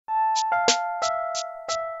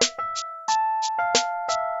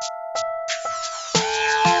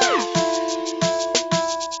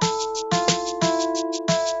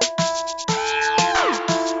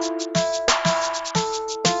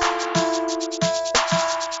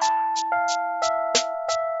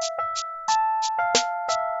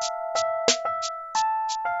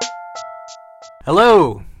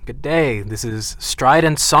Hello, good day. This is Stride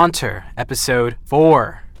and Saunter, episode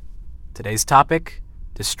 4. Today's topic,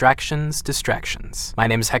 distractions. My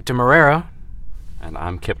name is Hector Marrero. And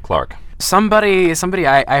I'm Kip Clark.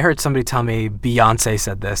 I heard somebody tell me, Beyonce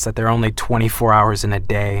said this, that there are only 24 hours in a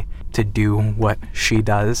day to do what she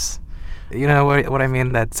does. You know what I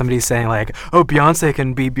mean? That somebody's saying like, oh, Beyonce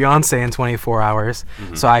can be Beyonce in 24 hours,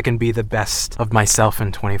 so I can be the best of myself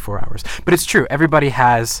in 24 hours. But it's true. Everybody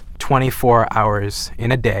has 24 hours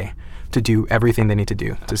in a day to do everything they need to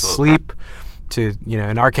do. To sleep, to,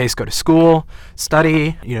 in our case, go to school,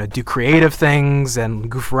 study, do creative things and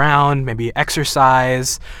goof around, maybe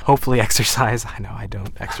exercise, hopefully exercise. I know I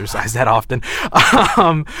don't exercise that often.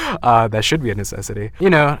 That should be a necessity,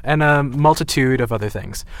 and a multitude of other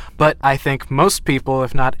things. But I think most people,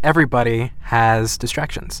 if not everybody, has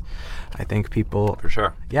distractions. I think people... For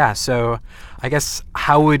sure. Yeah, so I guess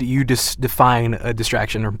how would you define a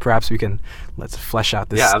distraction? Or perhaps let's flesh out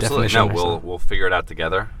this definition. Yeah, absolutely. No, we'll figure it out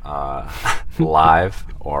together, live,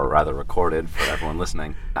 or rather recorded for everyone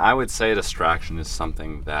listening. I would say distraction is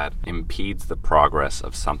something that impedes the progress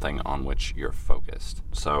of something on which you're focused.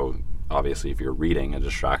 So obviously, if you're reading, a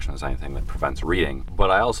distraction is anything that prevents reading.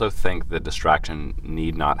 But I also think that distraction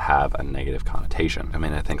need not have a negative connotation. I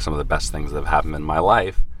mean, I think some of the best things that have happened in my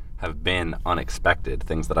life have been unexpected,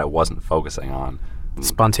 things that I wasn't focusing on.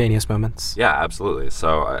 Spontaneous moments. Yeah, absolutely.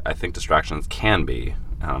 So I think distractions can be,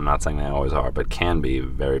 and I'm not saying they always are, but can be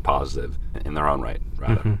very positive in their own right,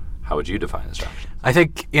 rather. Mm-hmm. How would you define distraction? I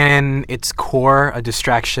think in its core, a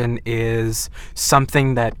distraction is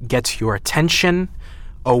something that gets your attention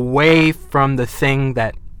away from the thing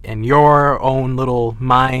that in your own little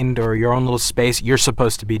mind or your own little space you're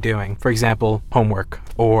supposed to be doing. For example, homework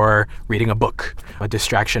or reading a book. A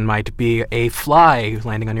distraction might be a fly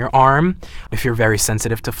landing on your arm, if you're very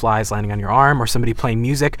sensitive to flies landing on your arm, or somebody playing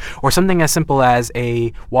music, or something as simple as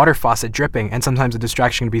a water faucet dripping. And sometimes a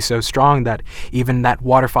distraction can be so strong that even that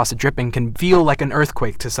water faucet dripping can feel like an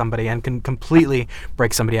earthquake to somebody and can completely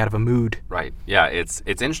break somebody out of a mood. Right. Yeah, it's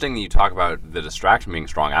interesting that you talk about the distraction being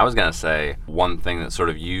strong. I was going to say one thing that sort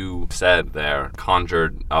of you said there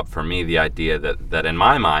conjured up for me the idea that in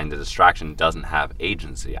my mind, the distraction doesn't have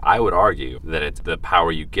agency. I would argue that it's the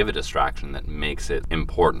power you give a distraction that makes it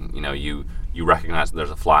important. You recognize that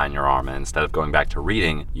there's a fly in your arm, and instead of going back to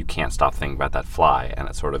reading, you can't stop thinking about that fly, and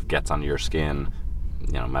it sort of gets under your skin,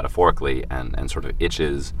 metaphorically, and sort of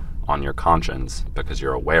itches on your conscience because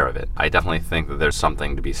you're aware of it. I definitely think that there's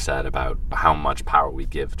something to be said about how much power we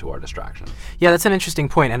give to our distractions. Yeah, that's an interesting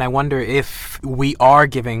point, and I wonder if we are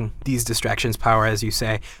giving these distractions power, as you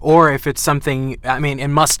say, or if it's something, it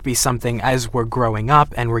must be something as we're growing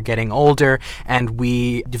up and we're getting older and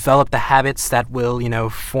we develop the habits that will,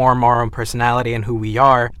 form our own personality and who we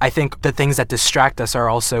are. I think the things that distract us are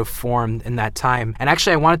also formed in that time. And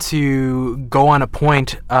actually, I wanted to go on a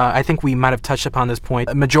point, I think we might have touched upon this point.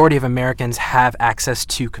 A majority of Americans have access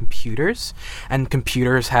to computers, and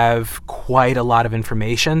computers have quite a lot of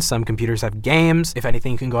information. Some computers have games. If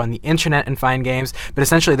anything, you can go on the internet and find games, but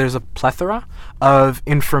essentially there's a plethora of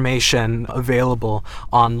information available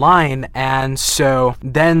online. And so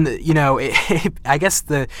then, I guess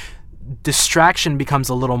the distraction becomes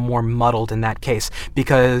a little more muddled in that case,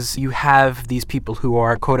 because you have these people who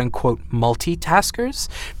are quote-unquote multitaskers,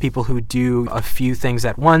 people who do a few things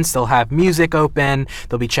at once. They'll have music open,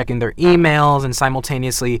 they'll be checking their emails and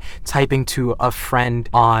simultaneously typing to a friend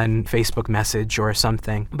on Facebook Message or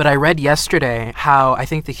something. But I read yesterday how I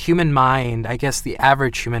think the human mind, I guess the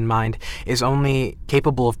average human mind, is only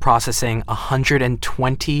capable of processing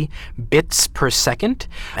 120 bits per second,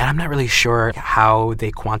 and I'm not really sure how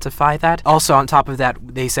they quantify that. Also, on top of that,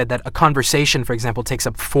 they said that a conversation, for example, takes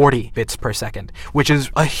up 40 bits per second, which is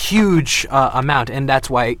a huge amount. And that's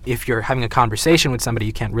why if you're having a conversation with somebody,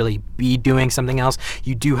 you can't really be doing something else.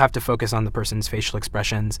 You do have to focus on the person's facial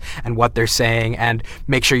expressions and what they're saying, and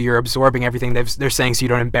make sure you're absorbing everything they're saying so you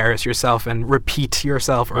don't embarrass yourself and repeat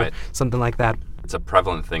yourself or something like that. It's a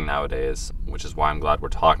prevalent thing nowadays, which is why I'm glad we're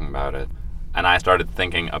talking about it. And I started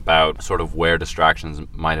thinking about sort of where distractions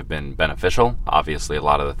might have been beneficial. Obviously, a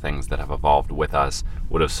lot of the things that have evolved with us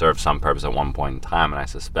would have served some purpose at one point in time, and I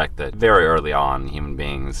suspect that very early on, human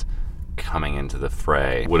beings coming into the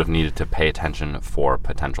fray would have needed to pay attention for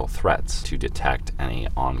potential threats to detect any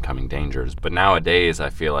oncoming dangers. But nowadays, I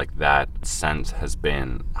feel like that sense has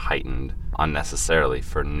been heightened unnecessarily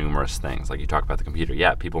for numerous things. Like you talk about the computer.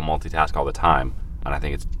 Yeah, people multitask all the time, and I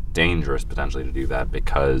think it's dangerous potentially to do that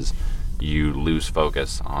because you lose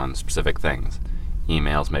focus on specific things.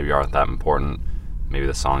 Emails maybe aren't that important. Maybe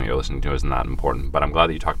the song you're listening to isn't that important. But I'm glad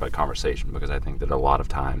that you talked about conversation, because I think that a lot of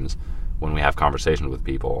times when we have conversations with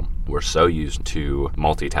people, we're so used to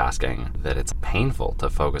multitasking that it's painful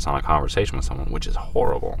to focus on a conversation with someone, which is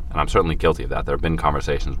horrible. And I'm certainly guilty of that. There have been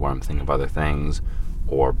conversations where I'm thinking of other things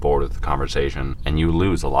or bored with the conversation, and you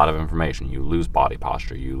lose a lot of information. You lose body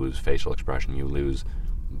posture, you lose facial expression, you lose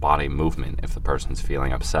body movement if the person's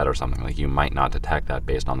feeling upset or something. Like, you might not detect that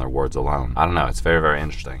based on their words alone. I don't know. It's very, very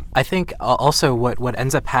interesting. I think also what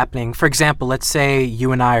ends up happening, for example, let's say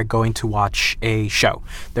you and I are going to watch a show.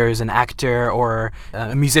 There's an actor or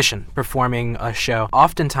a musician performing a show.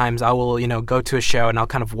 Oftentimes I will, go to a show and I'll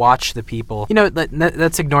kind of watch the people.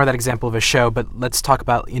 Let's ignore that example of a show, but let's talk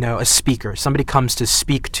about, a speaker. Somebody comes to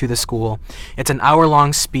speak to the school. It's an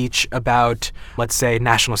hour-long speech about, let's say,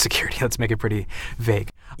 national security. Let's make it pretty vague.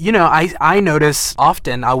 I notice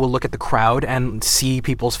often I will look at the crowd and see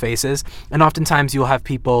people's faces, and oftentimes you'll have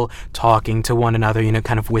people talking to one another,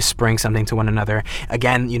 kind of whispering something to one another.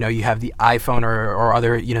 Again, you have the iPhone or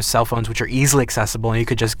other, cell phones which are easily accessible, and you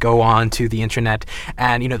could just go on to the internet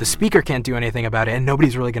and, the speaker can't do anything about it, and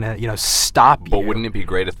nobody's really going to, stop you. But wouldn't it be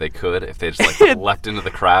greght if they could? If they just, leapt into the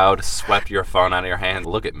crowd, swept your phone out of your hand,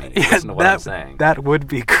 look at me, listen to what I'm saying. That would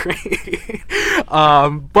be great.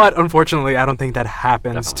 But unfortunately, I don't think that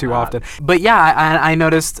happens too often. But yeah, I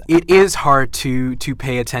noticed it is hard to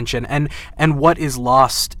pay attention, and what is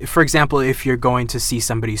lost, for example, if you're going to see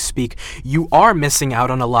somebody speak, you are missing out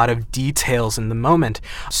on a lot of details in the moment.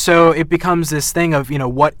 So it becomes this thing of,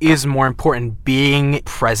 what is more important, being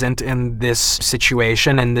present in this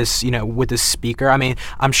situation and this, with the speaker. I mean,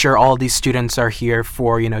 I'm sure all these students are here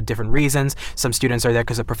for, different reasons. Some students are there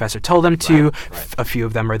because a professor told them to. Right. A few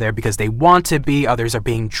of them are there because they want to be. Others are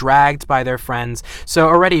being dragged by their friends.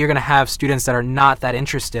 So already you're going to have students that are not that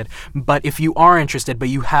interested. But if you are interested, but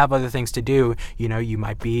you have other things to do, you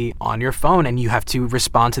might be on your phone and you have to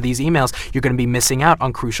respond to these emails. You're going to be missing out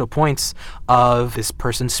on crucial points of this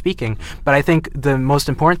person speaking. But I think the most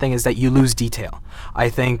important thing is that you lose detail. I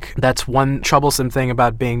think that's one troublesome thing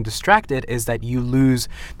about being distracted, is that you lose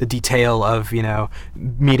the detail of,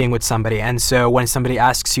 meeting with somebody. And so when somebody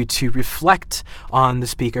asks you to reflect on the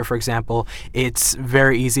speaker, for example, it's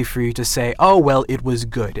very easy for you to say, oh, well, it was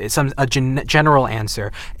good. It's a general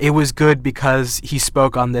answer. It was good because he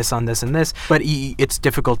spoke on this, and this. But it's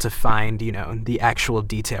difficult to find, the actual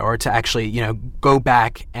detail, or to actually, go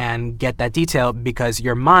back and get that detail, because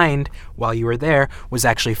your mind, while you were there, was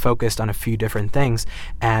actually focused on a few different things.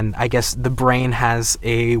 And I guess the brain has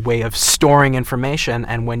a way of storing information,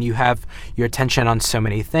 and when you have your attention on so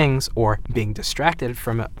many things, or being distracted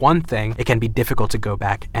from one thing, it can be difficult to go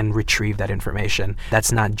back and retrieve that information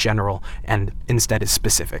that's not general and instead is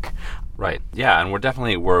specific. Right. Yeah, and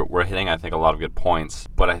we're hitting, I think, a lot of good points.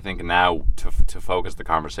 But I think now to focus the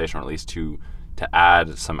conversation, or at least to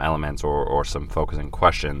add some elements or some focusing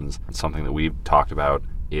questions, something that we've talked about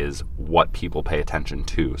is what people pay attention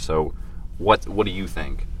to. So what do you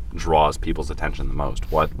think draws people's attention the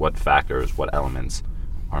most? What factors, what elements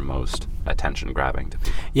are most attention grabbing to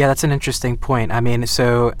people? Yeah, that's an interesting point. I mean,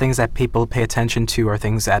 so things that people pay attention to are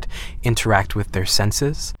things that interact with their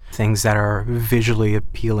senses, things that are visually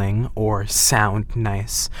appealing or sound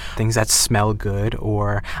nice, things that smell good,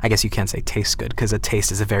 or I guess you can't say taste good, because a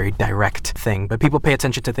taste is a very direct thing, but people pay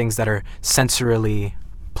attention to things that are sensorily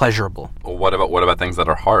pleasurable. Well, what about things that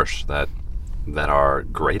are harsh, that are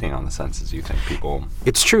grating on the senses? You think people...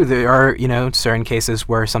 It's true. There are, certain cases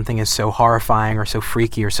where something is so horrifying or so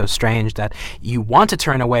freaky or so strange that you want to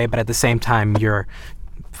turn away, but at the same time your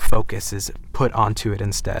focus is put onto it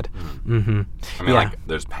instead. Mm-hmm. I mean,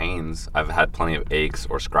 there's pains. I've had plenty of aches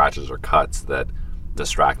or scratches or cuts that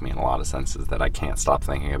distract me in a lot of senses that I can't stop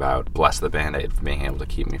thinking about. Bless the Band-Aid for being able to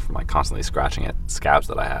keep me from constantly scratching at scabs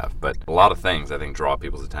that I have. But a lot of things, I think, draw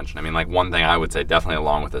people's attention. I mean, one thing I would say, definitely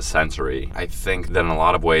along with the sensory, I think that in a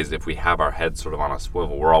lot of ways, if we have our heads sort of on a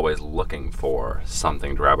swivel, we're always looking for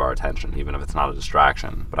something to grab our attention, even if it's not a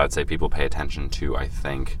distraction. But I'd say people pay attention to, I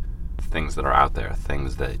think, things that are out there,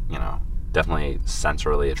 things that, definitely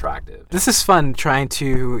sensorily attractive. This is fun, trying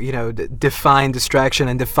to, define distraction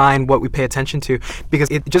and define what we pay attention to, because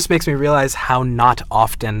it just makes me realize how not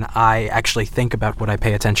often I actually think about what I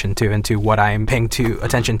pay attention to and to what I'm paying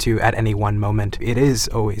attention to at any one moment. It is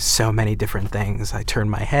always so many different things. I turn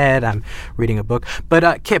my head, I'm reading a book.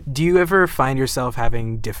 But Kip, do you ever find yourself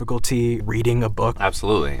having difficulty reading a book?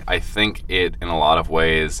 Absolutely. I think it, in a lot of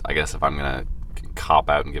ways, I guess if I'm going to cop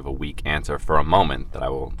out and give a weak answer for a moment that I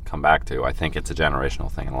will come back to, I think it's a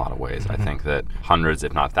generational thing in a lot of ways. Mm-hmm. I think that hundreds,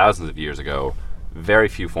 if not thousands of years ago, very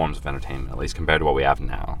few forms of entertainment, at least compared to what we have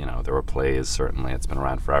now. There were plays, certainly, it's been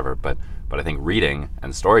around forever, but I think reading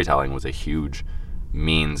and storytelling was a huge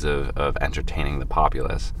means of entertaining the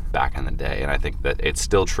populace back in the day. And I think that it's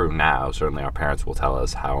still true now. Certainly our parents will tell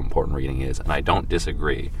us how important reading is, and I don't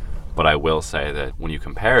disagree. But I will say that when you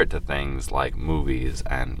compare it to things like movies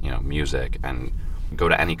and, music, and go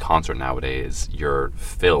to any concert nowadays, you're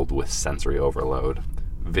filled with sensory overload.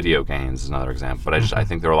 Video games is another example. But I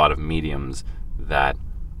think there are a lot of mediums that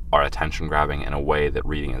are attention grabbing in a way that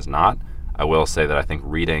reading is not. I will say that I think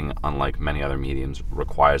reading, unlike many other mediums,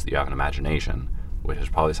 requires that you have an imagination, which is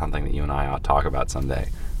probably something that you and I ought to talk about someday.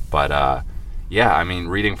 But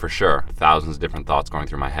reading for sure. Thousands of different thoughts going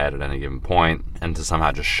through my head at any given point, and to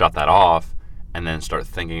somehow just shut that off and then start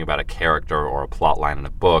thinking about a character or a plot line in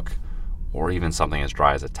a book, or even something as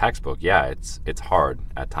dry as a textbook, it's hard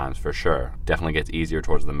at times for sure. Definitely gets easier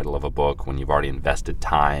towards the middle of a book when you've already invested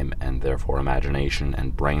time and therefore imagination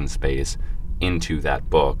and brain space into that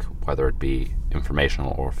book, whether it be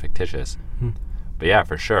informational or fictitious. But yeah,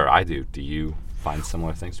 for sure, I do. Do you find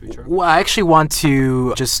similar things to be true? Well, I actually want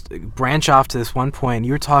to just branch off to this one point.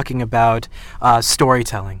 You were talking about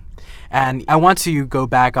storytelling. And I want to go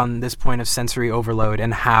back on this point of sensory overload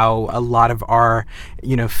and how a lot of our,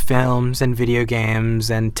 films and video games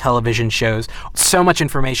and television shows, so much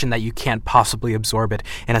information that you can't possibly absorb it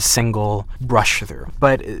in a single brush through.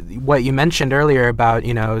 But what you mentioned earlier about,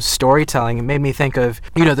 storytelling, it made me think of,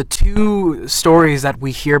 the two stories that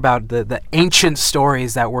we hear about, the ancient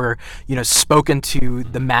stories that were, spoken to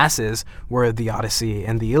the masses were the Odyssey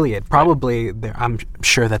and the Iliad. Probably, I'm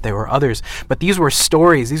sure that there were others, but these were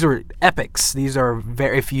stories, these were epics. These are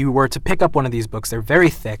if you were to pick up one of these books, they're very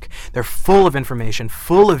thick. They're full of information,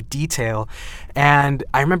 full of detail. And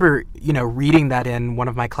I remember, reading that in one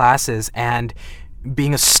of my classes and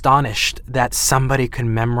being astonished that somebody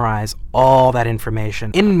can memorize all that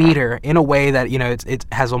information in meter, in a way that, it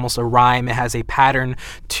has almost a rhyme, it has a pattern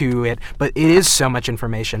to it, but it is so much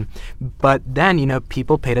information. But then,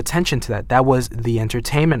 people paid attention to that. That was the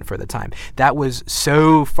entertainment for the time. That was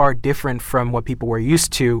so far different from what people were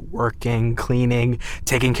used to, working, cleaning,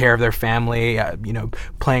 taking care of their family,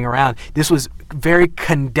 playing around. This was very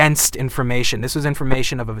condensed information. This was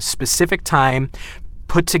information of a specific time,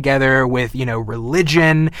 put together with,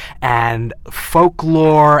 religion and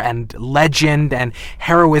folklore and legend and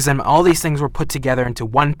heroism. All these things were put together into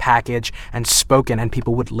one package and spoken, and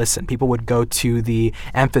people would listen. People would go to the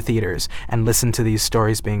amphitheaters and listen to these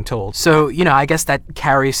stories being told. So, I guess that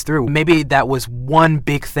carries through. Maybe that was one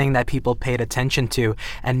big thing that people paid attention to,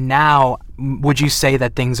 and now would you say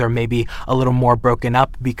that things are maybe a little more broken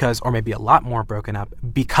up or maybe a lot more broken up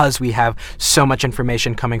because we have so much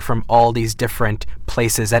information coming from all these different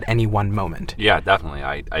places at any one moment? Yeah, definitely.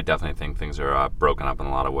 I definitely think things are broken up in a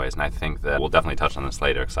lot of ways, and I think that we'll definitely touch on this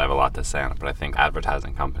later because I have a lot to say on it, but I think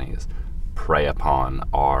advertising companies prey upon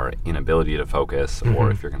our inability to focus, or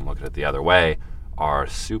if you're going to look at it the other way, our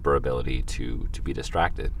super ability to be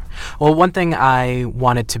distracted. Well, one thing I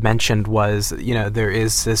wanted to mention was, there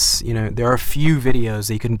is this, there are a few videos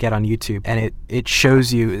that you can get on YouTube, and it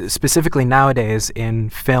shows you, specifically nowadays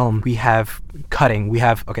in film, we have cutting, we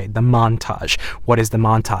have, the montage. What is the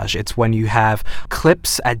montage? It's when you have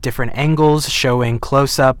clips at different angles showing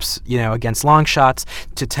close-ups, against long shots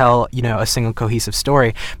to tell, a single cohesive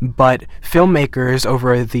story. But filmmakers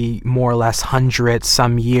over the more or less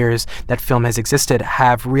 100-some years that film has existed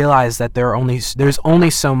have realized that there's only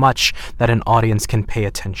so much that an audience can pay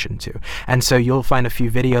attention to. And so you'll find a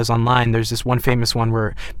few videos online. There's this one famous one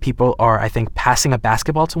where people are, I think, passing a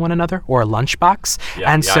basketball to one another or a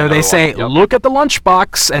lunchbox. So they say, look at the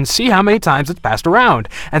lunchbox and see how many times it's passed around.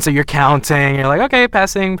 And so you're counting, you're like, okay,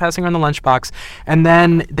 passing around the lunchbox. And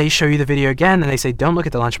then they show you the video again and they say, don't look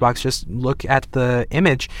at the lunchbox, just look at the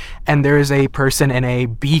image. And there is a person in a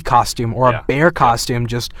bee costume or a bear costume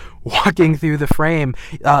just walking through the frame,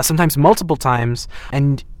 sometimes multiple times,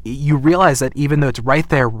 and you realize that even though it's right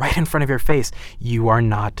there, right in front of your face, you are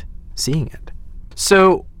not seeing it.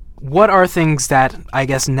 So what are things that I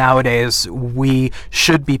guess nowadays we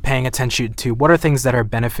should be paying attention to? What are things that are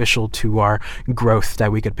beneficial to our growth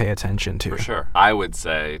that we could pay attention to? For sure. I would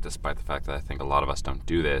say, despite the fact that I think a lot of us don't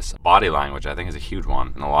do this, body language I think is a huge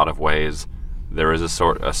one. In a lot of ways, there is a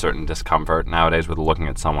certain discomfort nowadays with looking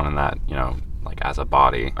at someone in that, like as a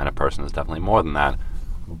body, and a person is definitely more than that.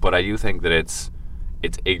 But I do think that it's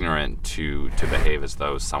ignorant to behave as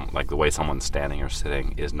though the way someone's standing or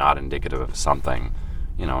sitting is not indicative of something.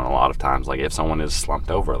 And a lot of times, like if someone is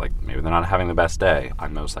slumped over, like maybe they're not having the best day.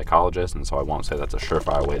 I'm no psychologist, and so I won't say that's a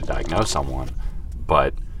surefire way to diagnose someone.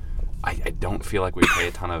 But I don't feel like we pay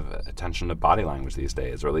a ton of attention to body language these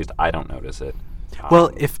days, or at least I don't notice it.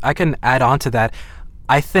 Well, if I can add on to that,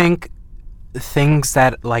 I think things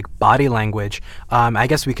that, like body language, I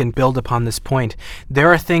guess we can build upon this point.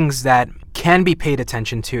 There are things that can be paid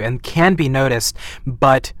attention to and can be noticed,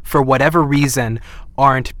 but for whatever reason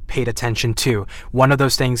aren't paid attention to. One of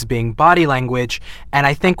those things being body language. And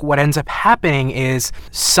I think what ends up happening is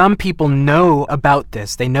some people know about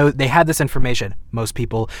this. They know they have this information. Most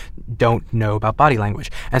people don't know about body language.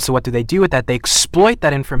 And so what do they do with that? They exploit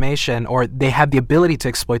that information, or they have the ability to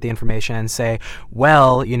exploit the information and say,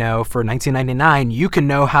 well, you know, for 1999, you can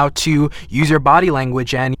know how to use your body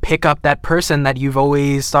language and pick up that person that you've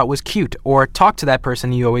always thought was cute, or talk to that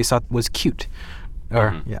person you always thought was cute.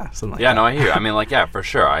 Or, something like that. Yeah, no, I hear you. I mean, like, yeah, for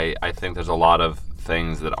sure. I think there's a lot of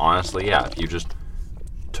things that, honestly, yeah, if you just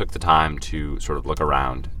took the time to sort of look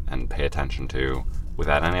around and pay attention to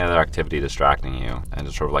without any other activity distracting you, and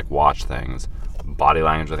just sort of, like, watch things. Body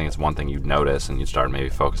language, I think, is one thing you'd notice, and you'd start maybe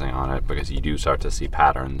focusing on it, because you do start to see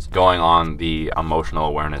patterns. Going on the emotional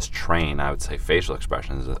awareness train, I would say facial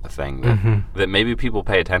expression is a thing that maybe people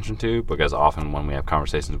pay attention to, because often when we have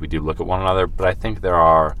conversations, we do look at one another, but I think there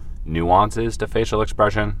are nuances to facial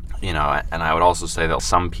expression, you know, and I would also say that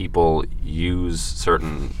some people use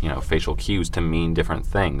certain, you know, facial cues to mean different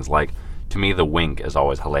things. Like, to me, the wink is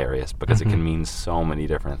always hilarious because it can mean so many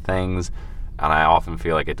different things, and I often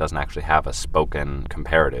feel like it doesn't actually have a spoken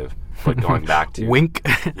comparative. But going back to wink,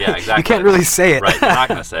 yeah, exactly. You can't really say it, right? You're not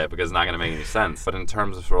going to say it because it's not going to make any sense. But in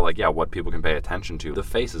terms of sort of like, yeah, what people can pay attention to, the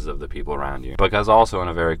faces of the people around you, because also in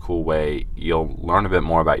a very cool way, you'll learn a bit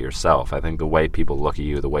more about yourself. I think the way people look at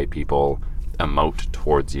you, the way people emote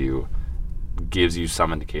towards you, gives you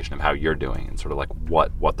some indication of how you're doing and sort of like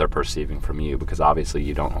what they're perceiving from you. Because obviously,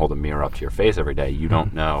 you don't hold a mirror up to your face every day. You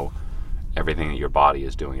don't know everything that your body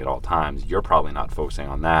is doing at all times. You're probably not focusing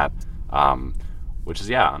on that. Which is,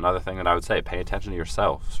 yeah, another thing that I would say, pay attention to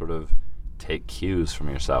yourself, sort of take cues from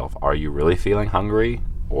yourself. Are you really feeling hungry,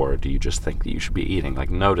 or do you just think that you should be eating?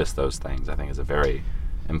 Like, notice those things, I think, is a very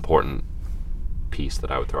important piece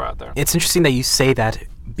that I would throw out there. It's interesting that you say that,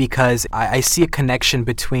 because I see a connection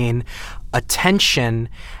between attention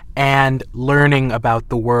and learning about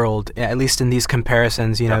the world, at least in these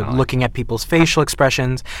comparisons, you know, Definitely. Looking at people's facial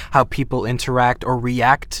expressions, how people interact or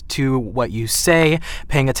react to what you say,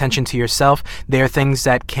 paying attention to yourself. There are things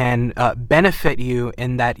that can benefit you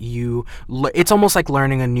in that it's almost like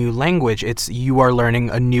learning a new language. You are learning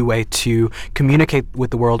a new way to communicate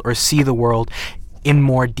with the world or see the world in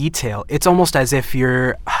more detail. It's almost as if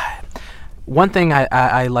you're... One thing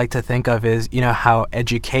I like to think of is, you know, how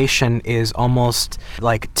education is almost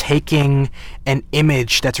like taking an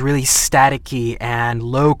image that's really staticky and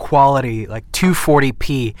low quality, like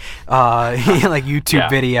 240p, like YouTube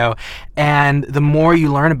video, and the more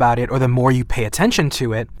you learn about it or the more you pay attention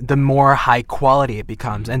to it, the more high quality it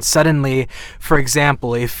becomes. And suddenly, for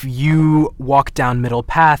example, if you walk down Middle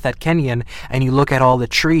Path at Kenyon and you look at all the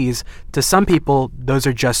trees, to some people, those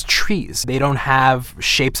are just trees. They don't have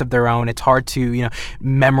shapes of their own. It's hard to, you know,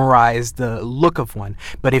 memorize the look of one.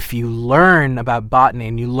 But if you learn about botany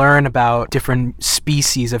and you learn about different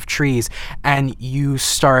species of trees, and you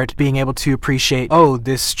start being able to appreciate, oh,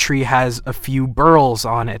 this tree has a few burls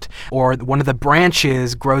on it, or one of the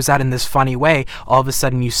branches grows out in this funny way, all of a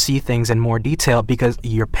sudden you see things in more detail because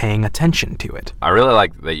you're paying attention to it. I really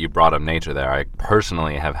like that you brought up nature there. I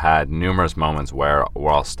personally have had numerous moments where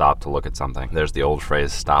I'll stop to look at something. There's the old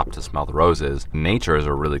phrase, stop to smell the roses. Nature is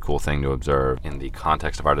a really cool thing to observe. In the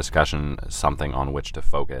context of our discussion, something on which to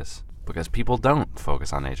focus. Because people don't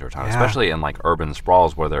focus on nature a ton, especially in like urban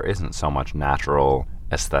sprawls where there isn't so much natural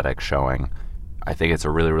aesthetic showing. I think it's a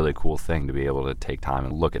really, really cool thing to be able to take time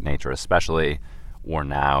and look at nature, especially we're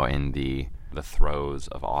now in the throes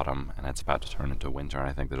of autumn and it's about to turn into winter. And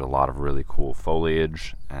I think there's a lot of really cool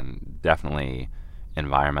foliage and definitely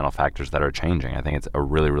environmental factors that are changing. I think it's a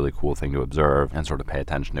really, really cool thing to observe and sort of pay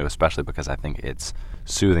attention to, especially because I think it's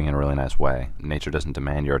soothing in a really nice way. Nature doesn't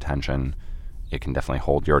demand your attention. It can definitely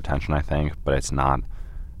hold your attention, I think, but it's not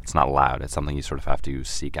loud. It's something you sort of have to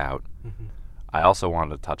seek out. I also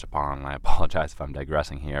wanted to touch upon, and I apologize if I'm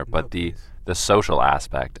digressing here, but the social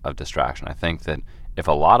aspect of distraction. I think that if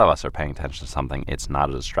a lot of us are paying attention to something, it's not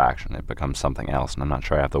a distraction. It becomes something else, and I'm not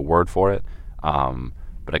sure I have the word for it,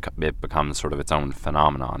 but it becomes sort of its own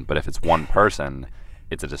phenomenon. But if it's one person,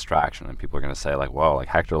 it's a distraction, and people are going to say, like, whoa, like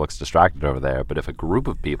Hector looks distracted over there. But if a group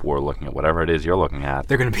of people were looking at whatever it is you're looking at,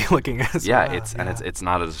 they're going to be looking at it's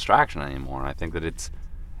not a distraction anymore. And I think that it's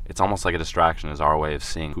it's almost like a distraction is our way of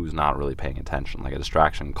seeing who's not really paying attention. Like a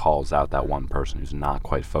distraction calls out that one person who's not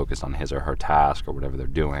quite focused on his or her task or whatever they're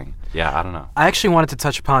doing. Yeah, I don't know. I actually wanted to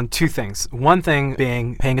touch upon two things. One thing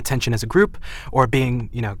being paying attention as a group, or being,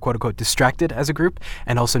 quote unquote, distracted as a group,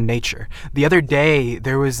 and also nature. The other day,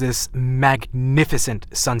 there was this magnificent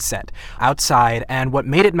sunset outside, and what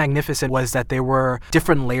made it magnificent was that there were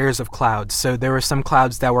different layers of clouds. So there were some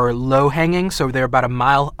clouds that were low hanging, so they're about a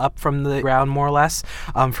mile up from the ground, more or less,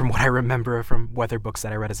 from what I remember from weather books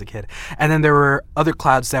that I read as a kid. And then there were other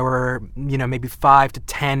clouds that were, maybe 5 to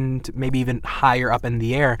 10, maybe even higher up in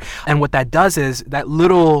the air. And what that does is that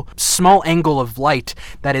little small angle of light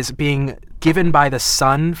that is being given by the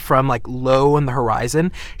sun from like low on the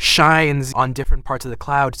horizon shines on different parts of the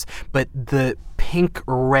clouds, but the pink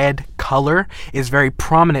red color is very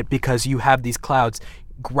prominent because you have these clouds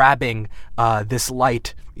grabbing this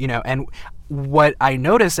light, and what I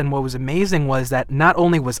noticed and what was amazing was that not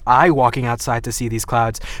only was I walking outside to see these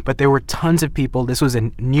clouds, but there were tons of people. This was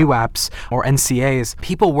in NUAPs or NCAs.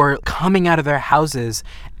 People were coming out of their houses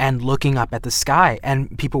and looking up at the sky,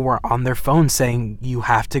 and people were on their phones saying, you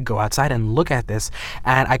have to go outside and look at this.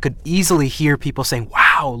 And I could easily hear people saying,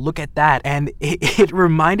 wow, look at that. And it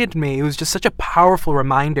reminded me, it was just such a powerful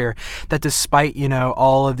reminder that despite,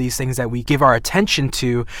 all of these things that we give our attention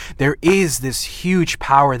to, there is this huge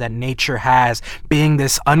power that nature has, being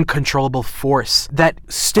this uncontrollable force that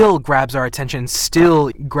still grabs our attention, still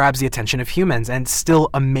grabs the attention of humans, and still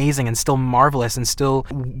amazing and still marvelous and still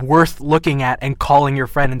worth looking at and calling your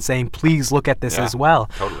friend and saying, please look at this as well.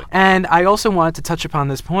 Totally. And I also wanted to touch upon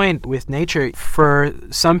this point with nature. For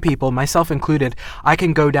some people, myself included, I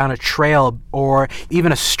can go down a trail or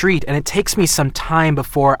even a street, and it takes me some time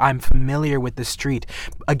before I'm familiar with the street.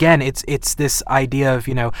 Again, it's this idea of,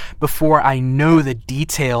 before I know the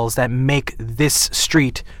details that make this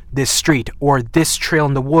street, or this trail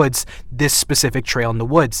in the woods, this specific trail in the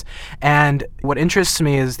woods. And what interests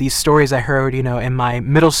me is these stories I heard, in my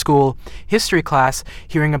middle school history class,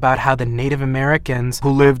 hearing about how the Native Americans who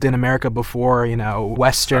lived in America before,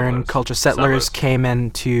 Western culture settlers came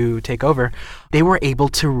in to take over, they were able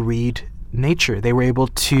to read nature. They were able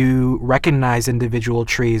to recognize individual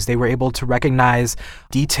trees. They were able to recognize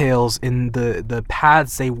details in the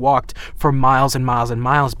paths they walked for miles and miles and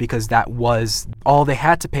miles, because that was all they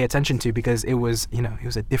had to pay attention to, because it was, it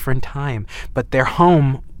was a different time. But their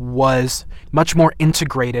home was much more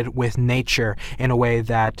integrated with nature in a way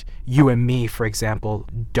that you and me, for example,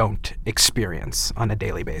 don't experience on a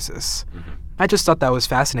daily basis. Mm-hmm. I just thought that was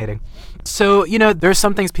fascinating. So, there's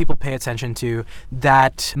some things people pay attention to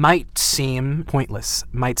that might seem pointless,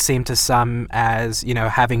 might seem to some as,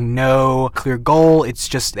 having no clear goal, it's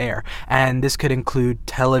just there. And this could include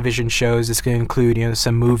television shows, this could include,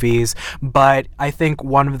 some movies. But I think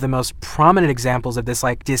one of the most prominent examples of this,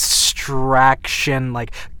 distraction,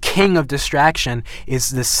 king of distraction,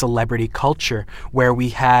 is this celebrity culture, where we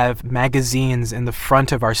have magazines in the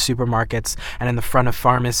front of our supermarkets and in the front of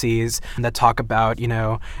pharmacies that talk about,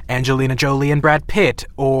 Angelina Jolie and Brad Pitt,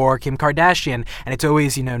 or Kim Kardashian, and it's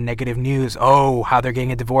always, negative news. Oh, how they're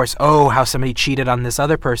getting a divorce. Oh, how somebody cheated on this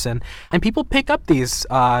other person. And people pick up these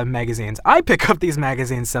magazines. I pick up these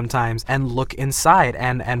magazines sometimes and look inside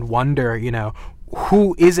and wonder,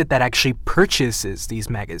 who is it that actually purchases these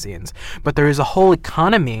magazines? But there is a whole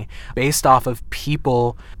economy based off of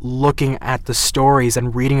people looking at the stories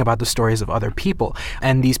and reading about the stories of other people.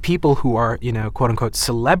 And these people who are, quote unquote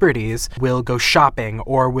celebrities will go shopping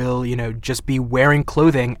or will, just be wearing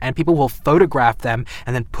clothing, and people will photograph them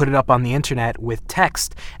and then put it up on the internet with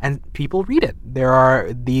text, and people read it.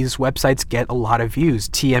 These websites get a lot of views.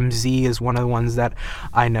 TMZ is one of the ones that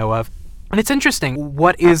I know of. And it's interesting.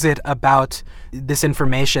 What is it about this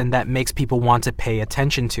information that makes people want to pay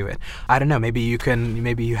attention to it? I don't know. Maybe you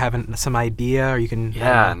have some idea, or you can.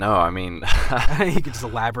 Yeah, no, I mean. You could just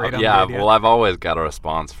elaborate on the Yeah, idea. well, I've always got a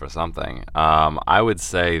response for something. I would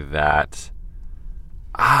say that.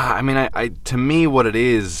 To me, what it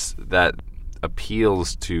is that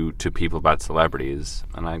appeals to people about celebrities,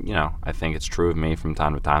 and I think it's true of me from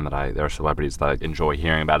time to time that there are celebrities that I enjoy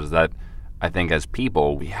hearing about, is that I think as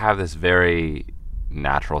people, we have this very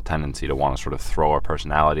natural tendency to want to sort of throw our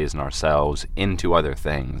personalities and ourselves into other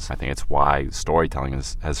things. I think it's why storytelling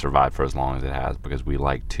has survived for as long as it has, because we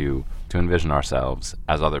like to envision ourselves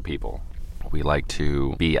as other people. We like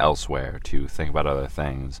to be elsewhere, to think about other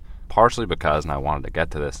things. Partially because, and I wanted to get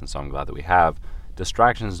to this, and so I'm glad that we have,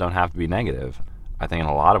 distractions don't have to be negative. I think in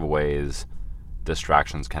a lot of ways,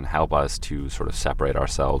 distractions can help us to sort of separate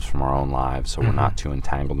ourselves from our own lives, so we're not too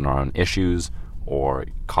entangled in our own issues or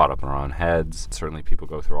caught up in our own heads. Certainly people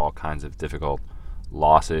go through all kinds of difficult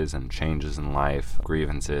losses and changes in life,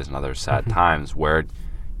 grievances and other sad times where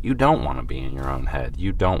you don't want to be in your own head.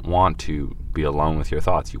 You don't want to be alone with your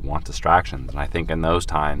thoughts. You want distractions. And I think in those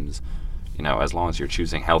times, as long as you're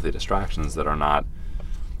choosing healthy distractions that are not,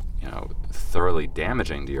 thoroughly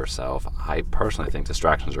damaging to yourself, I personally think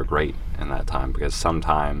distractions are great in that time, because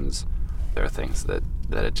sometimes there are things that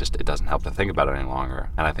it doesn't help to think about it any longer.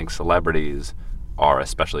 And I think celebrities are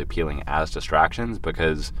especially appealing as distractions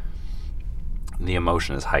because the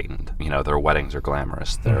emotion is heightened. Their weddings are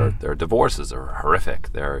glamorous. Their divorces are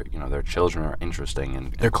horrific. Their children are interesting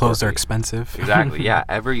and their clothes quirky. are expensive. Exactly. Yeah.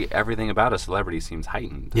 Everything about a celebrity seems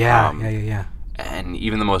heightened. Yeah. And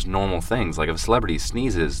even the most normal things, like if a celebrity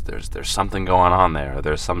sneezes, there's something going on there.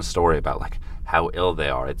 There's some story about like how ill they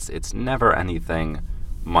are. It's never anything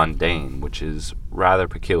mundane, which is rather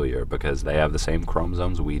peculiar because they have the same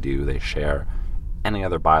chromosomes we do. They share any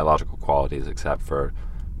other biological qualities except for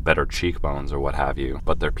better cheekbones or what have you,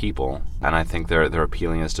 but they're people, and I think they're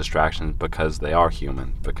appealing as distractions because they are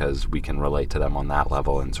human, because we can relate to them on that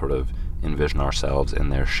level and sort of envision ourselves in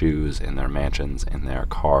their shoes, in their mansions, in their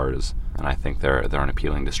cars, and I think they're an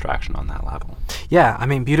appealing distraction on that level. Yeah, I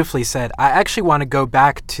mean, beautifully said. I actually want to go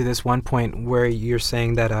back to this one point where you're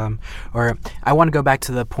saying that, or I want to go back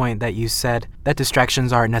to the point that you said that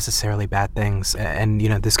distractions aren't necessarily bad things. And,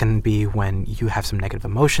 this can be when you have some negative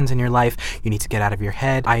emotions in your life, you need to get out of your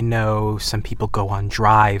head. I know some people go on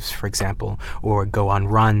drives, for example, or go on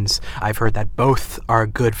runs. I've heard that both are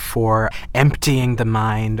good for emptying the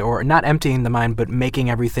mind, or not emptying the mind, but making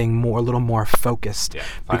everything a little more focused. Yeah,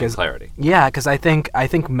 finding clarity. Yeah, because I think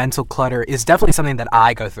mental clutter is definitely something that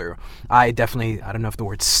I go through. I don't know if the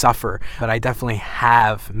word suffer, but I definitely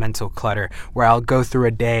have mental clutter where I'll go through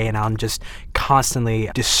a day and I'm just constantly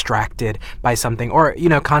distracted by something, or,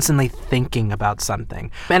 constantly thinking about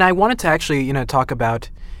something. And I wanted to actually, talk about,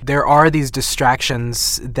 there are these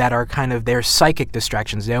distractions that are they're psychic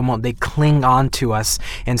distractions. They cling on to us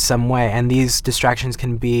in some way. And these distractions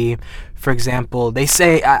can be, for example, they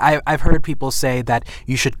say, I've heard people say that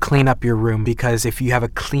you should clean up your room, because if you have a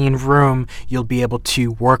clean room, you'll be able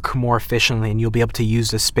to work more efficiently and you'll be able to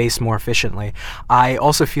use the space more efficiently. I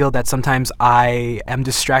also feel that sometimes I am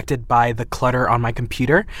distracted by the clutter on my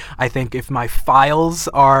computer. I think if my files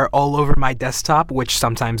are all over my desktop, which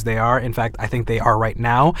sometimes they are, in fact, I think they are right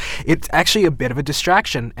now, it's actually a bit of a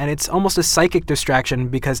distraction, and it's almost a psychic distraction,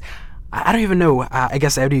 because I don't even know, I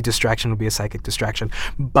guess any distraction would be a psychic distraction,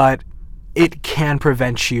 but it can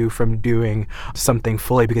prevent you from doing something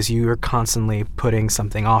fully because you are constantly putting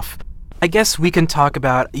something off. I guess we can talk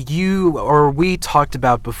about, we talked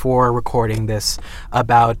about before recording this,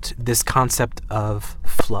 about this concept of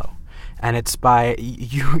flow. And it's by,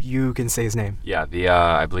 you can say his name. Yeah,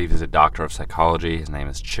 I believe he's a doctor of psychology. His name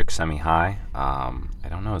is Csikszentmihalyi. I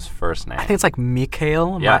don't know his first name. I think it's like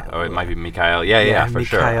Mikhail. Yeah, it might be Mikhail. Yeah, for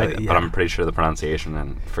Mikhail, sure. But I'm pretty sure the pronunciation,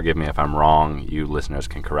 and forgive me if I'm wrong, you listeners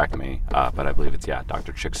can correct me, but I believe it's,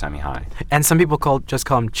 Dr. Csikszentmihalyi. And some people just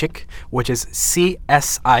call him Chick, which is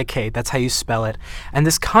C-S-I-K. That's how you spell it. And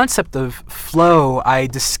this concept of flow, I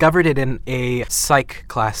discovered it in a psych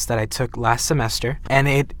class that I took last semester, and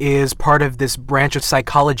it is part of this branch of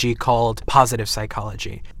psychology called positive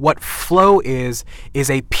psychology. What flow is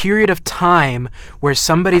a period of time where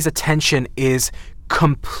somebody's attention is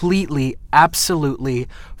completely, absolutely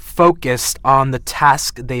focused on the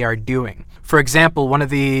task they are doing. For example,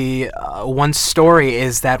 one story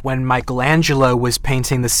is that when Michelangelo was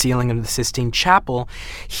painting the ceiling of the Sistine Chapel,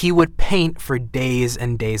 he would paint for days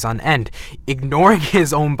and days on end, ignoring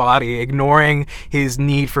his own body, ignoring his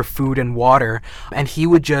need for food and water, and he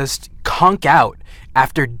would just conk out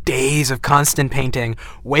after days of constant painting,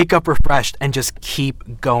 wake up refreshed, and just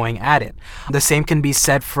keep going at it. The same can be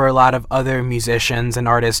said for a lot of other musicians and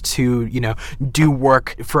artists who, do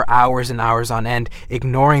work for hours and hours on end,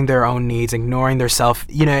 ignoring their own needs, ignoring their self,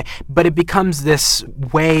 but it becomes this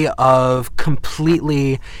way of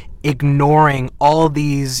completely ignoring all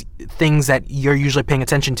these things that you're usually paying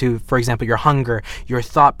attention to, for example, your hunger, your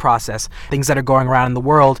thought process, things that are going around in the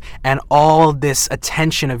world, and all this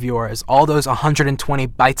attention of yours, all those 120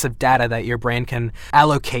 bytes of data that your brain can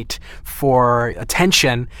allocate for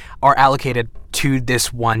attention are allocated to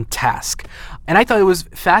this one task. And I thought it was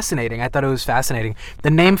fascinating.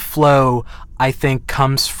 The name flow, I think,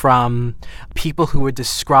 comes from people who would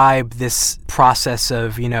describe this process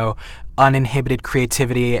of, uninhibited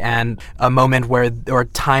creativity and a moment or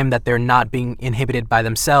time that they're not being inhibited by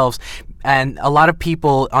themselves, And a lot of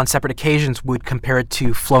people on separate occasions would compare it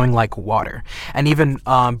to flowing like water. And even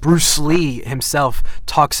Bruce Lee himself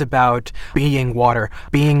talks about being water,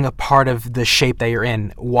 being a part of the shape that you're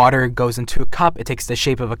in. Water goes into a cup, it takes the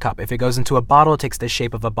shape of a cup. If it goes into a bottle, it takes the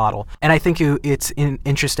shape of a bottle. And I think it's an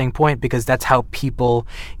interesting point because that's how people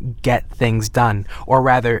get things done. Or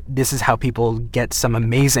rather, this is how people get some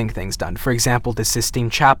amazing things done. For example, the Sistine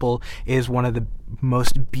Chapel is one of the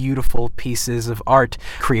most beautiful pieces of art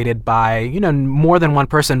created by, more than one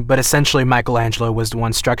person, but essentially Michelangelo was the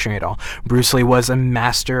one structuring it all. Bruce Lee was a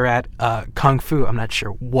master at Kung Fu. I'm not sure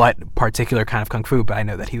what particular kind of Kung Fu, but I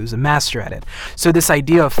know that he was a master at it. So this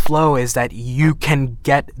idea of flow is that you can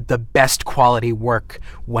get the best quality work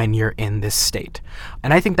when you're in this state.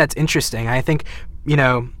 And I think that's interesting. I think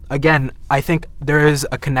again, I think there is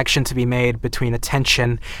a connection to be made between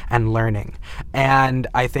attention and learning. And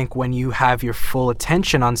I think when you have your full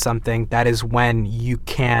attention on something, that is when you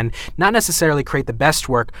can not necessarily create the best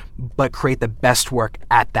work, but create the best work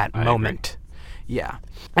at that moment. Agree. Yeah.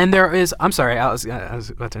 And there is, I'm sorry, I was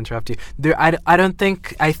about to interrupt you.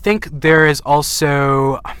 I think there is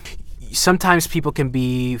also, sometimes people can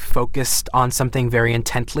be focused on something very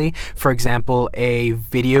intently. For example, a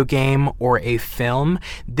video game or a film.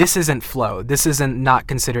 This isn't flow. This isn't not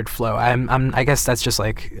considered flow. I guess that's just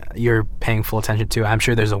like you're paying full attention to. I'm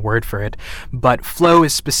sure there's a word for it. But flow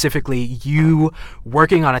is specifically you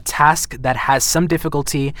working on a task that has some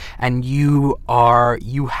difficulty, and you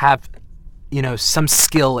have some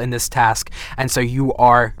skill in this task, and so you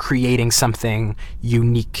are creating something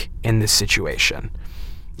unique in this situation.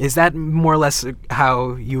 Is that more or less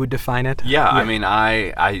how you would define it? Yeah. I mean,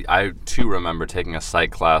 I too remember taking a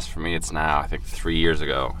psych class. For me, it's now, I think, 3 years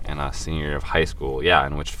ago in a senior year of high school,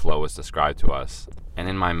 in which flow was described to us. And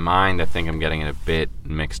in my mind, I think I'm getting it a bit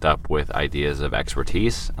mixed up with ideas of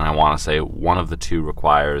expertise. And I want to say one of the two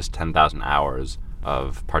requires 10,000 hours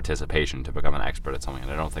of participation to become an expert at something,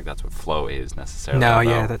 and I don't think that's what flow is necessarily.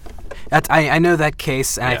 No, that's I know that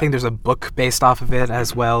case, and I think there's a book based off of it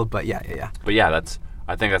as well. But yeah. But yeah,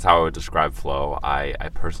 I think that's how I would describe flow. I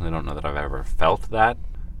personally don't know that I've ever felt that.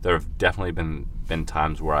 There have definitely been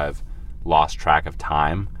times where I've lost track of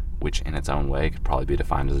time, which in its own way could probably be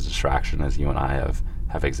defined as a distraction, as you and I have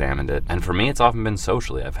examined it. And for me, it's often been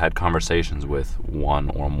socially. I've had conversations with one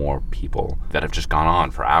or more people that have just gone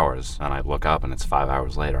on for hours, and I look up and it's 5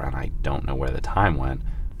 hours later and I don't know where the time went.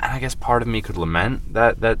 And I guess part of me could lament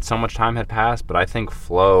that so much time had passed, but I think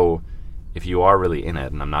flow, if you are really in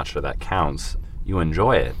it, and I'm not sure that counts, you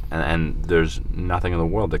enjoy it, and there's nothing in the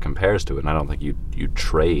world that compares to it, and I don't think you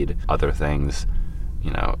trade other things,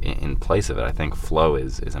 in place of it. I think flow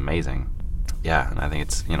is amazing. Yeah, and I think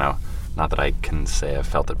it's, not that I can say I've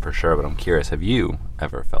felt it for sure, but I'm curious, have you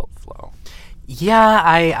ever felt flow? Yeah,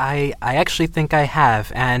 I actually think I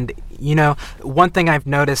have. And, one thing I've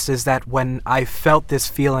noticed is that when I felt this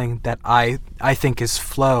feeling that I think is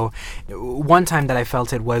flow, one time that I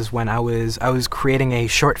felt it was when I was creating a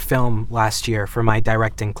short film last year for my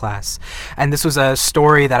directing class. And this was a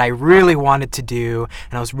story that I really wanted to do,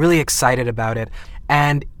 and I was really excited about it.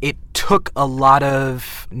 And it took a lot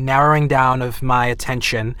of narrowing down of my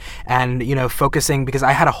attention and, focusing, because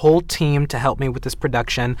I had a whole team to help me with this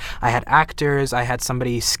production. I had actors, I had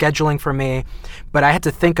somebody scheduling for me, but I had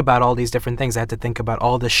to think about all these different things. I had to think about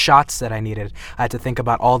all the shots that I needed. I had to think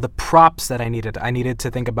about all the props that I needed. I needed to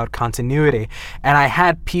think about continuity. And I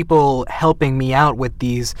had people helping me out with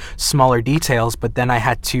these smaller details, but then I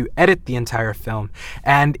had to edit the entire film.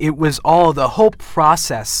 And it was the whole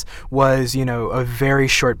process was, a very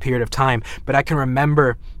short period of time. But I can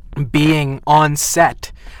remember being on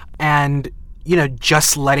set and,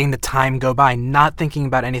 just letting the time go by, not thinking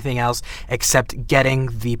about anything else except getting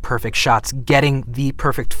the perfect shots, getting the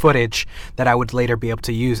perfect footage that I would later be able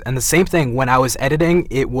to use. And the same thing when I was editing,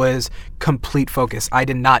 it was complete focus. I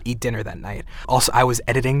did not eat dinner that night. Also, I was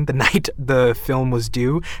editing the night the film was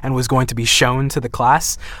due and was going to be shown to the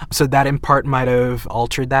class. So that in part might have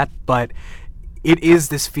altered that, but it is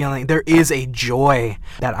this feeling, there is a joy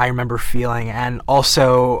that I remember feeling, and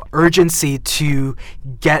also urgency to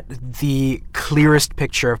get the clearest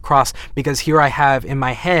picture across, because here I have in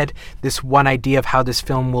my head this one idea of how this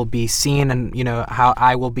film will be seen, and how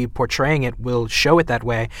I will be portraying it will show it that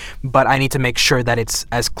way, but I need to make sure that it's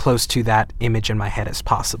as close to that image in my head as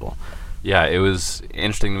possible. Yeah, it was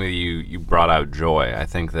interesting to me you brought out joy. I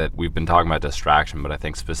think that we've been talking about distraction, but I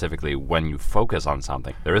think specifically when you focus on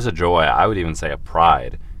something, there is a joy, I would even say a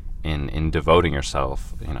pride, in devoting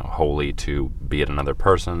yourself, wholly to, be it another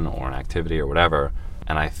person or an activity or whatever.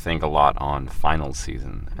 And I think a lot on finals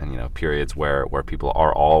season and, periods where people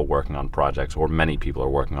are all working on projects, or many people are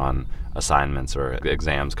working on assignments or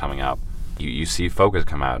exams coming up. you see focus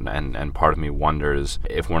come out, and part of me wonders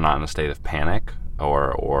if we're not in a state of panic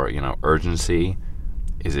or urgency.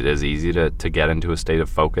 Is it as easy to get into a state of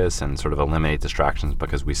focus and sort of eliminate distractions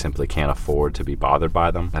because we simply can't afford to be bothered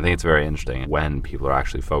by them? I think it's very interesting when people are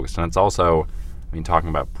actually focused. And it's also, talking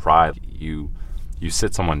about pride, you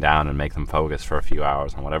sit someone down and make them focus for a few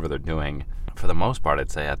hours on whatever they're doing. For the most part,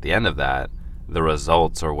 I'd say at the end of that, the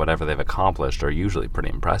results or whatever they've accomplished are usually pretty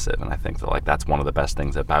impressive. And I think that that's one of the best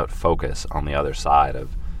things about focus on the other side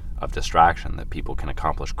of distraction, that people can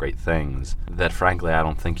accomplish great things that frankly I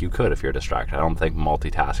don't think you could if you're distracted. I don't think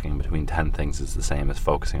multitasking between 10 things is the same as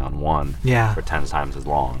focusing on one for 10 times as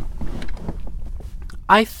long.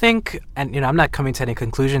 I think, and I'm not coming to any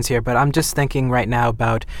conclusions here, but I'm just thinking right now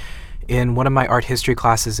about in one of my art history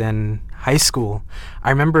classes in high school, I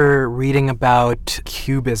remember reading about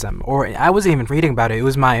Cubism, or I wasn't even reading about it. It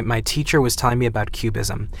was my teacher was telling me about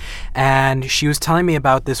Cubism, and she was telling me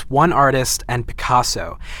about this one artist and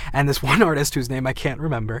Picasso, and this one artist whose name I can't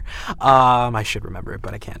remember. I should remember it,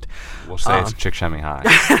 but I can't. We'll say it's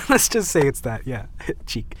Csikszentmihalyi. Let's just say it's that, yeah.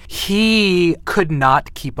 Cheek. He could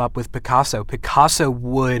not keep up with Picasso. Picasso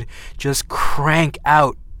would just crank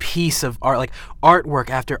out piece of art, like artwork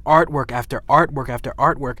after artwork after artwork after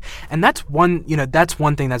artwork. And that's one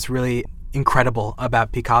thing that's really incredible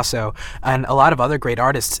about Picasso and a lot of other great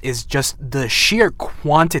artists is just the sheer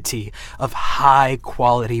quantity of high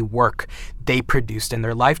quality work they produced in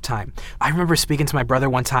their lifetime. I remember speaking to my brother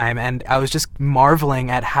one time and I was just marveling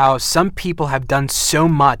at how some people have done so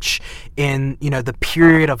much in, the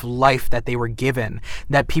period of life that they were given,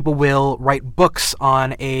 that people will write books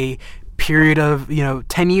on a period of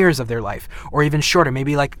 10 years of their life, or even shorter,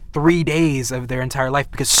 maybe like 3 days of their entire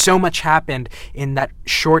life, because so much happened in that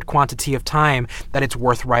short quantity of time that it's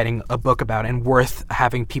worth writing a book about and worth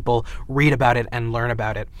having people read about it and learn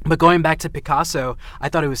about it. But going back to Picasso, I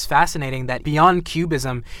thought it was fascinating that beyond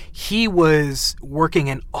Cubism, he was working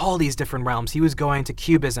in all these different realms. He was going to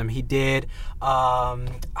Cubism. He did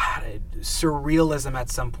surrealism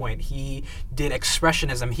at some point. He did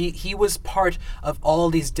expressionism. He was part of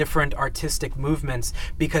all these different artistic movements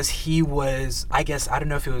because he was, I don't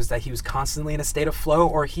know if it was that he was constantly in a state of flow,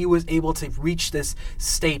 or he was able to reach this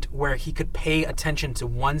state where he could pay attention to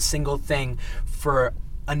one single thing for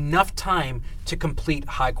enough time to complete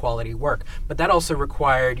high quality work. But that also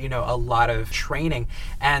required, a lot of training,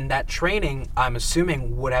 and that training, I'm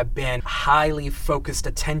assuming, would have been highly focused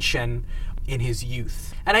attention in his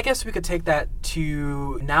youth. And I guess we could take that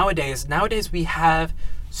to nowadays. Nowadays we have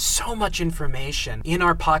so much information in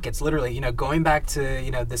our pockets, literally, going back to,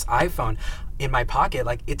 this iPhone in my pocket,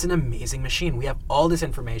 like, it's an amazing machine. We have all this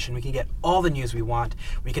information. We can get all the news we want.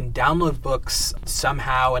 We can download books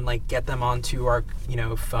somehow and get them onto our,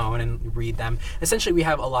 phone and read them. Essentially, we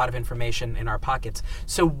have a lot of information in our pockets.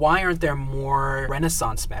 So why aren't there more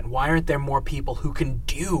Renaissance men? Why aren't there more people who can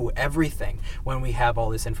do everything when we have all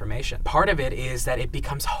this information? Part of it is that it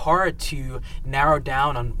becomes hard to narrow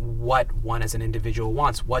down on what one as an individual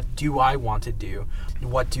wants. What do I want to do?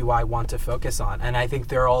 What do I want to focus on? And I think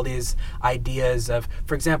there are all these ideas of,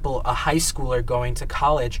 for example, a high schooler going to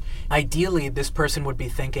college. Ideally, this person would be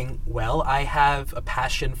thinking, well, I have a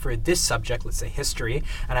passion for this subject, let's say history,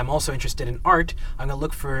 and I'm also interested in art. I'm going to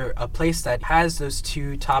look for a place that has those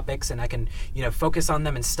two topics and I can, focus on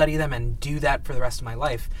them and study them and do that for the rest of my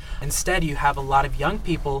life. Instead, you have a lot of young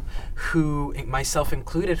people who, myself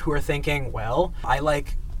included, who are thinking, well, I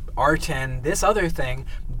like art and this other thing,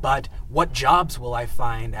 but what jobs will I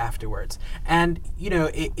find afterwards? And,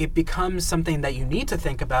 it becomes something that you need to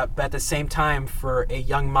think about, but at the same time, for a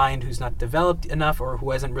young mind who's not developed enough or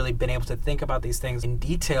who hasn't really been able to think about these things in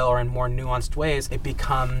detail or in more nuanced ways, it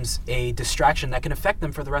becomes a distraction that can affect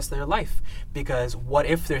them for the rest of their life. Because what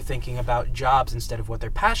if they're thinking about jobs instead of what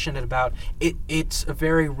they're passionate about? It's a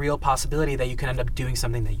very real possibility that you can end up doing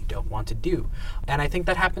something that you don't want to do. And I think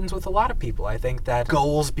that happens with a lot of people. I think that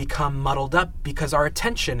goals become muddled up because our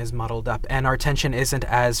attention is muddled up and our attention isn't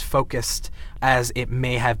as focused as it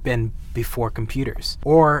may have been before computers.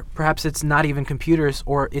 Or perhaps it's not even computers,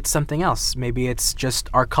 or it's something else. Maybe it's just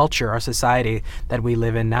our culture, our society that we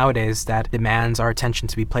live in nowadays that demands our attention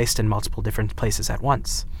to be placed in multiple different places at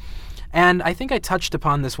once. And I think I touched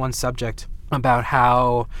upon this one subject about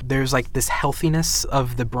how there's this healthiness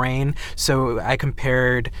of the brain. So I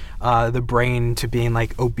compared the brain to being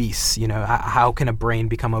obese. How can a brain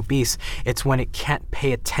become obese? It's when it can't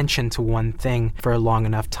pay attention to one thing for a long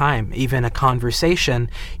enough time. Even a conversation,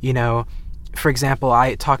 for example,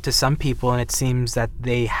 I talk to some people and it seems that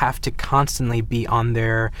they have to constantly be on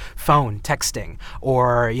their phone texting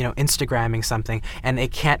or, Instagramming something, and they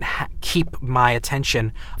can't keep my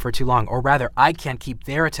attention for too long. Or rather, I can't keep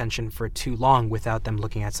their attention for too long without them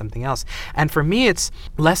looking at something else. And for me, it's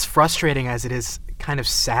less frustrating as it is kind of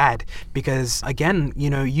sad because, again,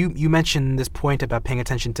 you mentioned this point about paying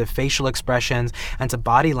attention to facial expressions and to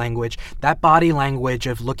body language. That body language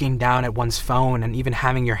of looking down at one's phone and even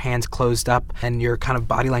having your hands closed up and your kind of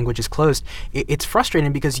body language is closed, it's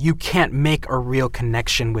frustrating because you can't make a real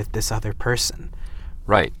connection with this other person.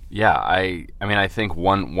 Right. Yeah. I mean, I think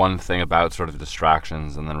one thing about sort of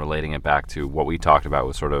distractions and then relating it back to what we talked about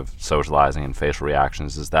with sort of socializing and facial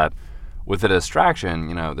reactions is that with a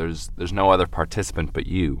distraction, there's no other participant but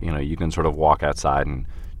you. You can sort of walk outside and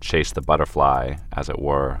chase the butterfly, as it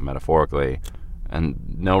were, metaphorically, and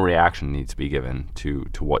no reaction needs to be given to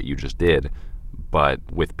what you just did. But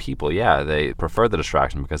with people, they prefer the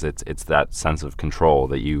distraction because it's that sense of control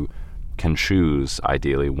that you can choose,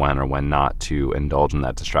 ideally, when or when not to indulge in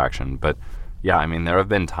that distraction. But yeah, I mean, there have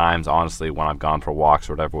been times, honestly, when I've gone for walks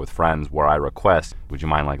or whatever with friends where I request, would you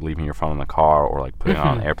mind leaving your phone in the car or putting it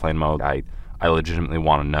on airplane mode? I legitimately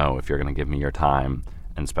want to know if you're going to give me your time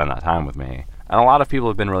and spend that time with me. And a lot of people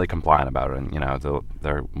have been really compliant about it, and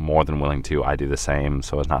they're more than willing to. I do the same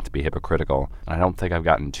so as not to be hypocritical. And I don't think I've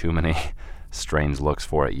gotten too many strange looks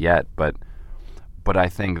for it yet, but I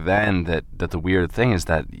think then that the weird thing is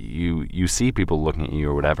that you see people looking at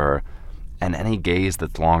you or whatever, and any gaze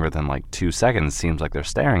that's longer than 2 seconds seems like they're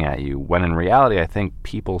staring at you, when in reality I think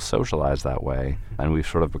people socialize that way, and we've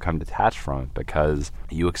sort of become detached from it because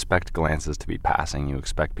you expect glances to be passing. You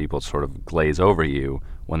expect people to sort of glaze over you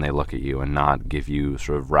when they look at you and not give you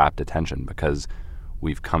sort of rapt attention because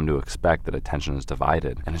we've come to expect that attention is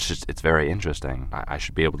divided. And it's very interesting. I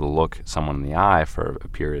should be able to look someone in the eye for a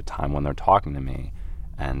period of time when they're talking to me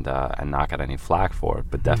and not get any flack for it,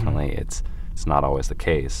 but definitely it's not always the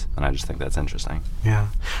case, and I just think that's interesting. Yeah.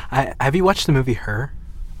 Have you watched the movie Her?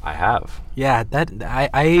 I have. Yeah,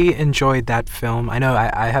 I enjoyed that film. I know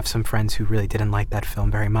I have some friends who really didn't like that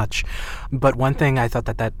film very much, but one thing I thought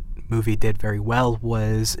that movie did very well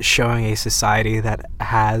was showing a society that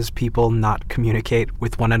has people not communicate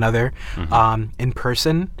with one another in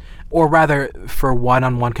person, or rather for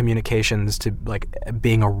one-on-one communications to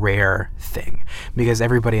being a rare thing, because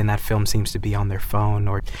everybody in that film seems to be on their phone.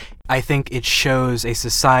 Or I think it shows a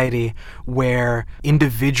society where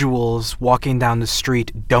individuals walking down the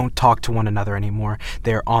street don't talk to one another anymore.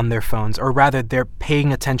 They're on their phones, or rather they're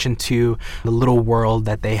paying attention to the little world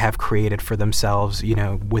that they have created for themselves,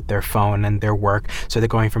 with their phone and their work. So they're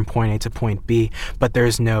going from point A to point B, but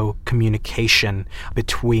there's no communication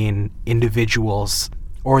between individuals,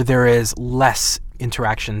 or there is less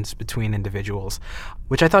interactions between individuals,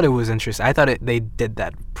 which I thought it was interesting. I thought they did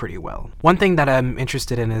that pretty well. One thing that I'm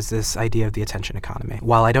interested in is this idea of the attention economy.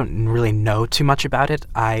 While I don't really know too much about it,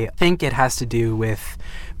 I think it has to do with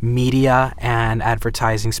media and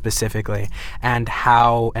advertising specifically, and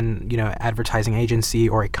how advertising agency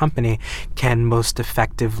or a company can most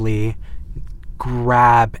effectively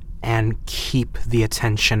grab and keep the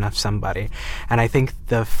attention of somebody. And I think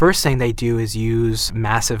the first thing they do is use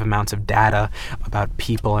massive amounts of data about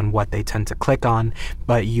people and what they tend to click on,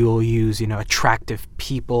 but you'll use, attractive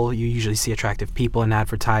people. You usually see attractive people in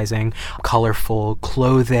advertising, colorful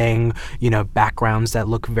clothing, backgrounds that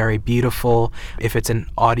look very beautiful. If it's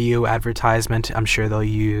an audio advertisement, I'm sure they'll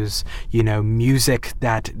use, music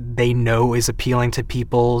that they know is appealing to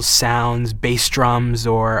people, sounds, bass drums,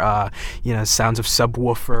 or, sounds of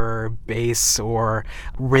subwoofer, bass, or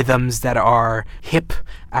rhythms that are hip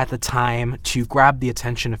at the time to grab the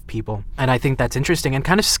attention of people. And I think that's interesting and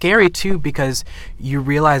kind of scary too, because you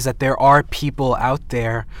realize that there are people out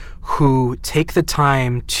there who take the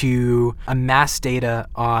time to amass data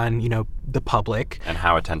on, the public. And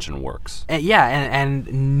how attention works.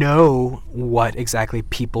 And know what exactly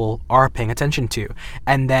people are paying attention to,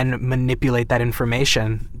 and then manipulate that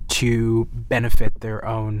information to benefit their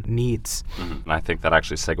own needs. Mm-hmm. And I think that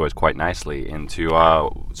actually segues quite nicely into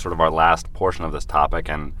sort of our last portion of this topic,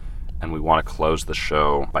 and we want to close the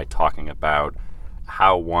show by talking about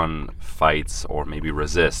how one fights or maybe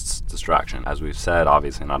resists distraction. As we've said,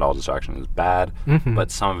 obviously not all distraction is bad,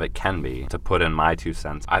 but some of it can be. To put in my 2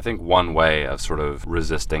 cents, I think one way of sort of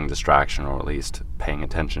resisting distraction, or at least paying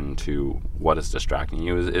attention to what is distracting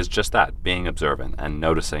you, is just that, being observant and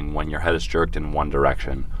noticing when your head is jerked in one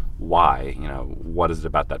direction. Why? What is it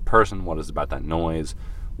about that person? What is it about that noise?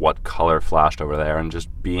 What color flashed over there? And just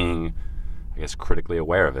being, I guess, critically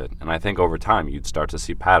aware of it. And I think over time you'd start to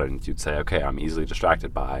see patterns. You'd say, okay, I'm easily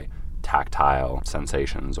distracted by tactile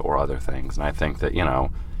sensations or other things. And I think that,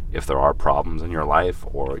 if there are problems in your life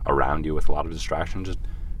or around you with a lot of distraction, just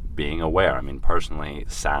being aware. I mean, personally,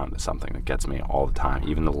 sound is something that gets me all the time.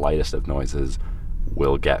 Even the lightest of noises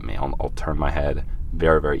will get me. I'll turn my head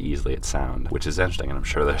very, very easily at sound, which is interesting, and I'm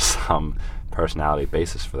sure there's some personality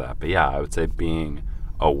basis for that. But yeah, I would say being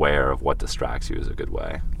aware of what distracts you is a good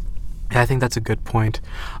way. I think that's a good point.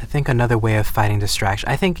 I think another way of fighting distraction,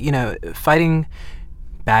 I think, fighting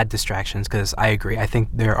bad distractions, because I agree. I think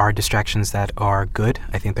there are distractions that are good.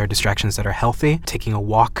 I think there are distractions that are healthy. Taking a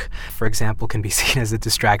walk, for example, can be seen as a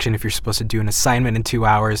distraction if you're supposed to do an assignment in 2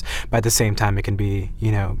 hours, but at the same time, it can be,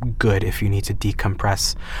 good if you need to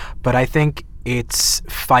decompress. But I think it's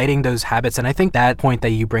fighting those habits, and I think that point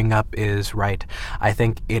that you bring up is right. I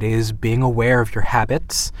think it is being aware of your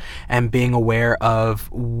habits and being aware of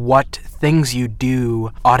what things you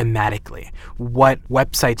do automatically, what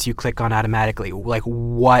websites you click on automatically, like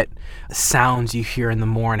what sounds you hear in the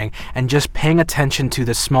morning, and just paying attention to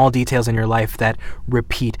the small details in your life that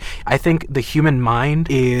repeat. I think the human mind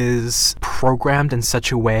is programmed in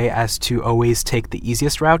such a way as to always take the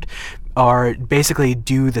easiest route, or basically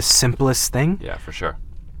do the simplest thing. Yeah, for sure.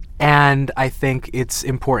 And I think it's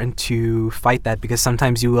important to fight that, because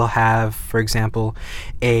sometimes you will have, for example,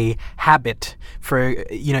 a habit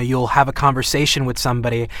you'll have a conversation with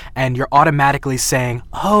somebody and you're automatically saying,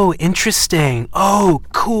 oh, interesting, oh,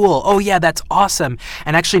 cool, oh yeah, that's awesome,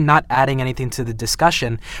 and actually not adding anything to the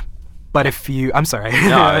discussion. But I'm sorry.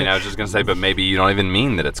 No, I was just going to say, but maybe you don't even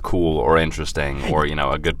mean that it's cool or interesting or,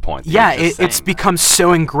 a good point. Yeah, it's become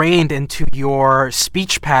so ingrained into your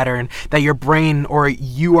speech pattern that your brain or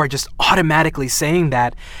you are just automatically saying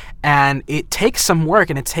that. And it takes some work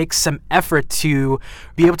and it takes some effort to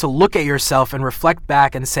be able to look at yourself and reflect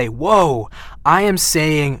back and say, whoa, I am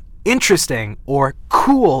saying interesting or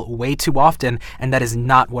cool way too often, and that is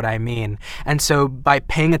not what I mean. And so by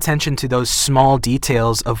paying attention to those small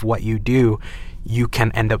details of what you do, you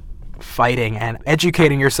can end up fighting and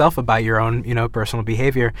educating yourself about your own, personal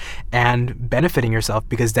behavior and benefiting yourself,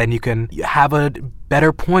 because then you can have a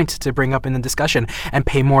better point to bring up in the discussion and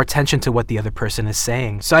pay more attention to what the other person is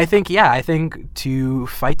saying. So I think to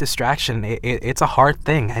fight distraction, it's a hard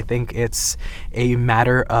thing. I think it's a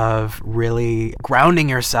matter of really grounding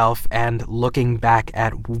yourself and looking back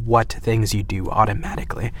at what things you do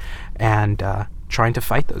automatically and trying to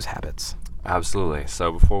fight those habits. Absolutely.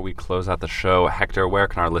 So before we close out the show, Hector, where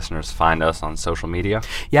can our listeners find us on social media?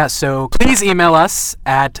 Yeah, so please email us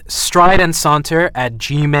at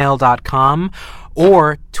strideandsaunter@gmail.com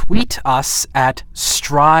or tweet us at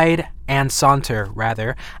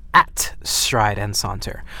at Stride and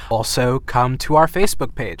Saunter. Also, come to our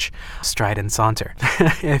Facebook page, Stride and Saunter.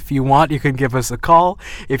 If you want, you can give us a call.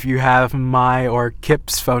 If you have my or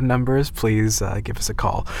Kip's phone numbers, please give us a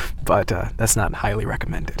call. But that's not highly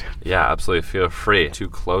recommended. Yeah, absolutely. Feel free to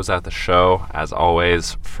close out the show. As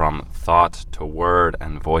always, from thought to word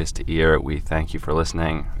and voice to ear, we thank you for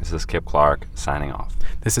listening. This is Kip Clark signing off.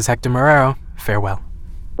 This is Hector Marrero. Farewell.